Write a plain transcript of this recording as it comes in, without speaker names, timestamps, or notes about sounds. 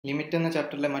Limit എന്ന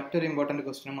ചാപ്റ്ററിലെ മറ്റൊരു important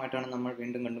ക്വസ്റ്റ്യനുമായിട്ടാണ് നമ്മൾ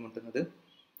വീണ്ടും കണ്ടുമുട്ടുന്നത്.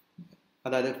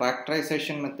 അതായത്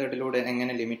ഫാക്ടറൈസേഷൻ മെത്തേഡിലൂടെ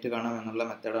എങ്ങനെ ലിമിറ്റ് കാണാം എന്നുള്ള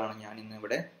മെത്തേഡാണ് ഞാൻ ഇന്ന്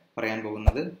ഇവിടെ പറയാൻ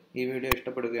പോകുന്നത്. ഈ വീഡിയോ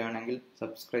ഇഷ്ടപ്പെടുകയാണെങ്കിൽ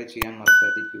സബ്സ്ക്രൈബ് ചെയ്യാൻ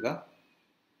മറക്കാതിരിക്കുക.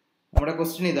 നമ്മുടെ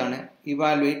ക്വസ്റ്റ്യൻ ഇതാണ്: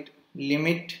 evaluate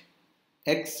limit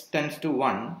x tense to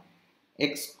 1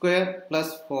 x²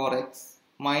 plus 4x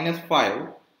minus 5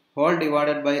 whole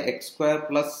divided by x²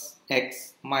 plus x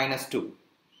minus 2.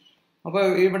 അപ്പോൾ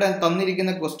ഇവിടെ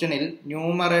തന്നിരിക്കുന്ന ക്വസ്റ്റ്യനിൽ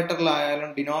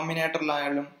ന്യൂമറേറ്ററിലായാലും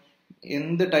ഡിനോമിനേറ്ററിലായാലും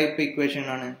എന്ത് ടൈപ്പ് ഇക്വേഷൻ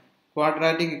ആണ്?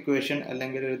 ക്വാഡ്രാറ്റിക് ഇക്വേഷൻ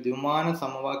അല്ലെങ്കിൽ ഒരു ദ്വിമാന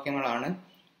സമവാക്യങ്ങളാണ്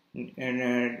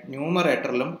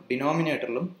ന്യൂമറേറ്ററിലും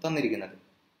ഡിനോമിനേറ്ററിലും തന്നിരിക്കുന്നത്.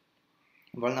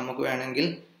 അപ്പോൾ നമുക്ക് വേണമെങ്കിൽ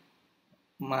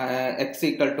x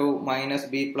equal to minus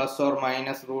B plus or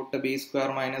minus root B square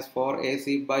minus 4ac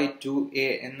by 2a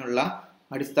എന്നുള്ള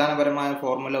അടിസ്ഥാനപരമായ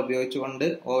ഫോർമുല ഉപയോഗിച്ചുകൊണ്ട്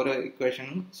ഓരോ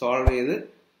ഇക്വേഷനും സോൾവ് ചെയ്ത്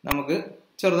നമുക്ക്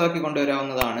ചെറുതാക്കി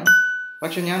കൊണ്ടുവരാവുന്നതാണ്.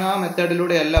 പക്ഷെ ഞാൻ ആ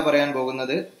മെത്തേഡിലൂടെ അല്ല പറയാൻ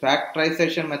പോകുന്നത്.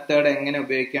 ഫാക്ടറൈസേഷൻ മെത്തേഡ് എങ്ങനെ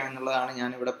ഉപയോഗിക്കാം എന്നുള്ളതാണ് ഞാൻ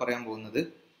ഇവിടെ പറയാൻ പോകുന്നത്.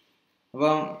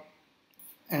 അപ്പം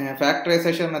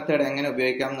ഫാക്ടറൈസേഷൻ മെത്തേഡ് എങ്ങനെ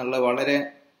ഉപയോഗിക്കാം എന്നുള്ളത് വളരെ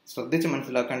ശ്രദ്ധിച്ച്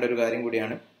മനസ്സിലാക്കേണ്ട ഒരു കാര്യം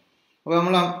കൂടിയാണ്. അപ്പോൾ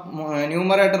നമ്മൾ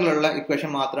ന്യൂമറേറ്ററിലുള്ള ഇക്വേഷൻ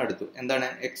മാത്രം എടുത്തു. എന്താണ്?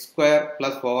 x²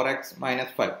 plus 4x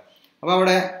minus 5. അപ്പോൾ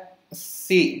അവിടെ c,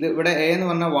 ഇത് ഇവിടെ a എന്ന്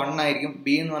പറഞ്ഞാൽ 1 ആയിരിക്കും,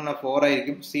 b എന്ന് പറഞ്ഞാൽ 4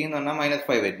 ആയിരിക്കും, c എന്ന് പറഞ്ഞാൽ മൈനസ്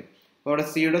 5 ആയിരിക്കും. അപ്പോൾ അവിടെ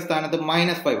സിയുടെ സ്ഥാനത്ത്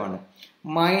മൈനസ് 5 ആണ്.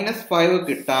 മൈനസ് 5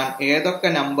 കിട്ടാൻ ഏതൊക്കെ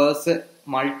നമ്പേഴ്സ്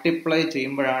മൾട്ടിപ്ലൈ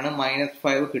ചെയ്യുമ്പോഴാണ് മൈനസ്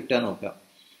 5 കിട്ടുക നോക്കുക.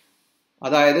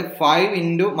 അതായത് 5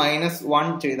 ഇൻറ്റു മൈനസ്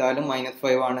 1 ചെയ്താലും മൈനസ്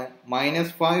 5 ആണ്,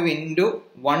 മൈനസ് 5 ഇൻറ്റു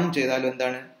 1 ചെയ്താലും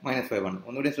എന്താണ്? മൈനസ് 5 ആണ്.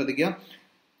 ഒന്നുകൂടി ശ്രദ്ധിക്കുക,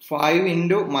 5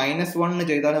 ഇൻറ്റു മൈനസ് 1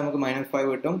 ചെയ്താൽ നമുക്ക് മൈനസ് 5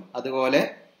 കിട്ടും. അതുപോലെ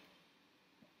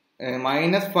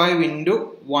മൈനസ് 5 ഇൻറ്റു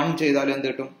 1 ചെയ്താലും എന്ത്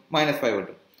കിട്ടും? മൈനസ് 5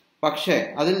 കിട്ടും. പക്ഷേ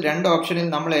അതിൽ രണ്ട് ഓപ്ഷനിൽ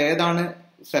നമ്മൾ ഏതാണ്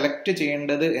സെലക്ട്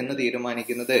ചെയ്യേണ്ടത് എന്ന്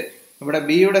തീരുമാനിക്കുന്നത് ഇവിടെ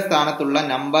ബിയുടെ സ്ഥാനത്തുള്ള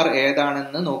നമ്പർ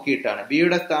ഏതാണെന്ന് നോക്കിയിട്ടാണ്.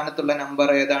 ബിയുടെ സ്ഥാനത്തുള്ള നമ്പർ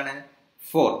ഏതാണ്?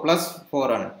 4 പ്ലസ് 4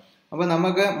 ആണ്. അപ്പൊ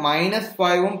നമുക്ക് മൈനസ്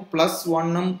 5ഉം പ്ലസ്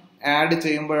 1ഉം ആഡ്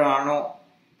ചെയ്യുമ്പോഴാണോ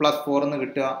പ്ലസ് 4 എന്ന്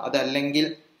കിട്ടുക? അതല്ലെങ്കിൽ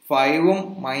 5ഉം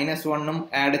മൈനസ് 1ഉം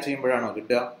ആഡ് ചെയ്യുമ്പോഴാണോ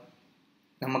കിട്ടുക?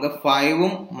 നമുക്ക്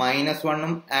 5ഉം മൈനസ്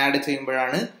 1ഉം ആഡ്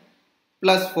ചെയ്യുമ്പോഴാണ്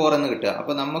പ്ലസ് 4 എന്ന് കിട്ടുക.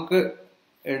 അപ്പൊ നമുക്ക്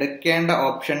എടുക്കേണ്ട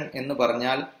ഓപ്ഷൻ എന്ന്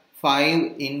പറഞ്ഞാൽ 5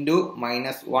 ഇൻറ്റു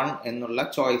മൈനസ് 1 എന്നുള്ള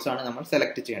ചോയ്സ് ആണ് നമ്മൾ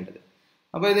സെലക്ട് ചെയ്യേണ്ടത്.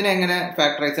 അപ്പോൾ ഇതിനെങ്ങനെ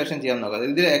ഫാക്ടറൈസേഷൻ ചെയ്യാൻ നോക്കാം.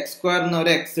 ഇതിൽ x² എന്ന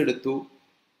ഒരു x എടുത്തു,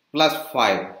 പ്ലസ്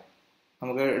 5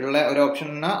 നമുക്ക് ഉള്ള ഒരു ഓപ്ഷൻ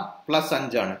പ്ലസ്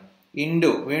 5 ആണ്,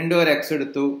 ഇൻറ്റു വീണ്ടും ഒരു x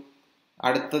എടുത്തു,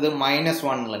 അടുത്തത് മൈനസ്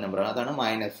 1 എന്നുള്ള നമ്പറാണ്, അതാണ്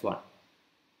മൈനസ് 1.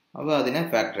 അപ്പോൾ അതിനെ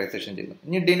ഫാക്ടറൈസേഷൻ ചെയ്തു.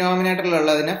 ഇനി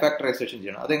ഡിനോമിനേറ്ററിലുള്ളതിനെ ഫാക്ടറൈസേഷൻ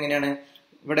ചെയ്യണം. അതെങ്ങനെയാണ്?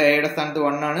 ഇവിടെ എയുടെ സ്ഥാനത്ത്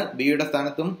 1 ആണ്, ബിയുടെ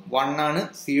സ്ഥാനത്തും 1 ആണ്,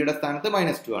 സിയുടെ സ്ഥാനത്ത്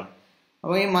മൈനസ് 2 ആണ്.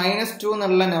 അപ്പോൾ ഈ മൈനസ് 2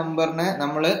 എന്നുള്ള നമ്പറിനെ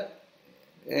നമ്മൾ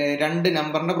രണ്ട്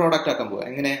നമ്പറിന്റെ പ്രോഡക്റ്റ് ആക്കാൻ പോവുക.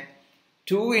 എങ്ങനെ?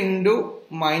 2 ഇൻറ്റു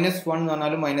മൈനസ് 1 എന്ന്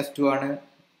പറഞ്ഞാലും മൈനസ് 2 ആണ്,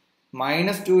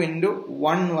 മൈനസ് 2 ഇൻറ്റു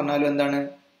 1 എന്ന് പറഞ്ഞാലും എന്താണ്?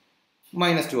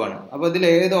 മൈനസ് 2 ആണ്. അപ്പോൾ ഇതിൽ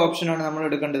ഏത് ഓപ്ഷനാണ് നമ്മൾ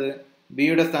എടുക്കേണ്ടത്?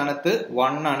 ബിയുടെ സ്ഥാനത്ത്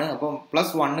 1 ആണ്, അപ്പം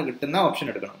പ്ലസ് 1 കിട്ടുന്ന ഓപ്ഷൻ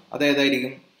എടുക്കണം. അത്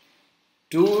ഏതായിരിക്കും?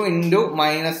 2 ഇൻറ്റു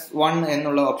മൈനസ് 1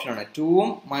 എന്നുള്ള ഓപ്ഷനാണ്. 2ഉം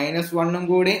മൈനസ് 1ഉം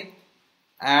കൂടി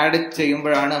ആഡ്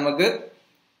ചെയ്യുമ്പോഴാണ് നമുക്ക്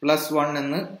പ്ലസ് 1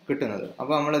 എന്ന് കിട്ടുന്നത്.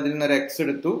 അപ്പോൾ നമ്മൾ ഇതിൽ നിന്ന് ഒരു x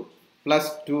എടുത്തു, പ്ലസ്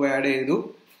 2 ആഡ് ചെയ്തു,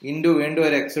 ഇൻറ്റു വീണ്ടും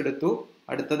ഒരു x എടുത്തു,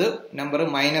 അടുത്തത് നമ്പർ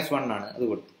മൈനസ് 1 ആണ്, അത്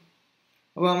കൊടുത്തു.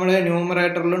 അപ്പോൾ നമ്മൾ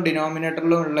ന്യൂമറേറ്ററിലും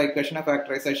ഡിനോമിനേറ്ററിലും ഉള്ള ഇക്വേഷനെ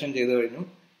ഫാക്ടറൈസേഷൻ ചെയ്തു കഴിഞ്ഞു.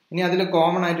 ഇനി അതിൽ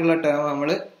കോമൺ ആയിട്ടുള്ള ടേം നമ്മൾ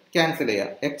ക്യാൻസൽ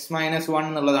ചെയ്യുക. x മൈനസ് 1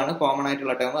 എന്നുള്ളതാണ് കോമൺ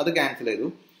ആയിട്ടുള്ള ടേം, അത് ക്യാൻസൽ ചെയ്തു.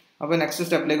 അപ്പോൾ നെക്സ്റ്റ്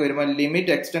സ്റ്റെപ്പിലേക്ക് വരുമ്പോൾ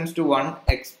limit x tense to 1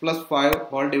 x plus 5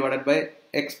 whole divided by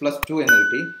x plus 2 എന്ന്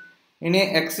കിട്ടി. ഇനി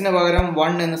എക്സിന് പകരം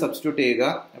 1 എന്ന് സബ്സ്റ്റിറ്റ്യൂട്ട് ചെയ്യുക.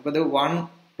 അപ്പോൾ ഇത് 1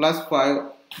 പ്ലസ് 5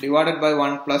 ഡിവൈഡഡ് ബൈ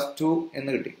 1 പ്ലസ് 2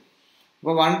 എന്ന് കിട്ടി.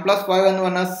 അപ്പോൾ 1 പ്ലസ് 5 എന്ന്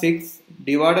പറഞ്ഞാൽ 6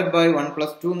 ഡിവൈഡഡ് ബൈ 1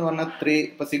 പ്ലസ് 2 എന്ന് പറഞ്ഞാൽ 3.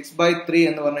 അപ്പോൾ 6/3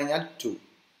 എന്ന് പറഞ്ഞു കഴിഞ്ഞാൽ 2.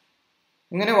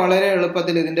 ഇങ്ങനെ വളരെ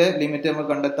എളുപ്പത്തിൽ ഇതിന്റെ ലിമിറ്റ് നമുക്ക്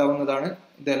കണ്ടെത്താവുന്നതാണ്.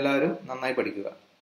 ഇതെല്ലാവരും നന്നായി പഠിക്കുക.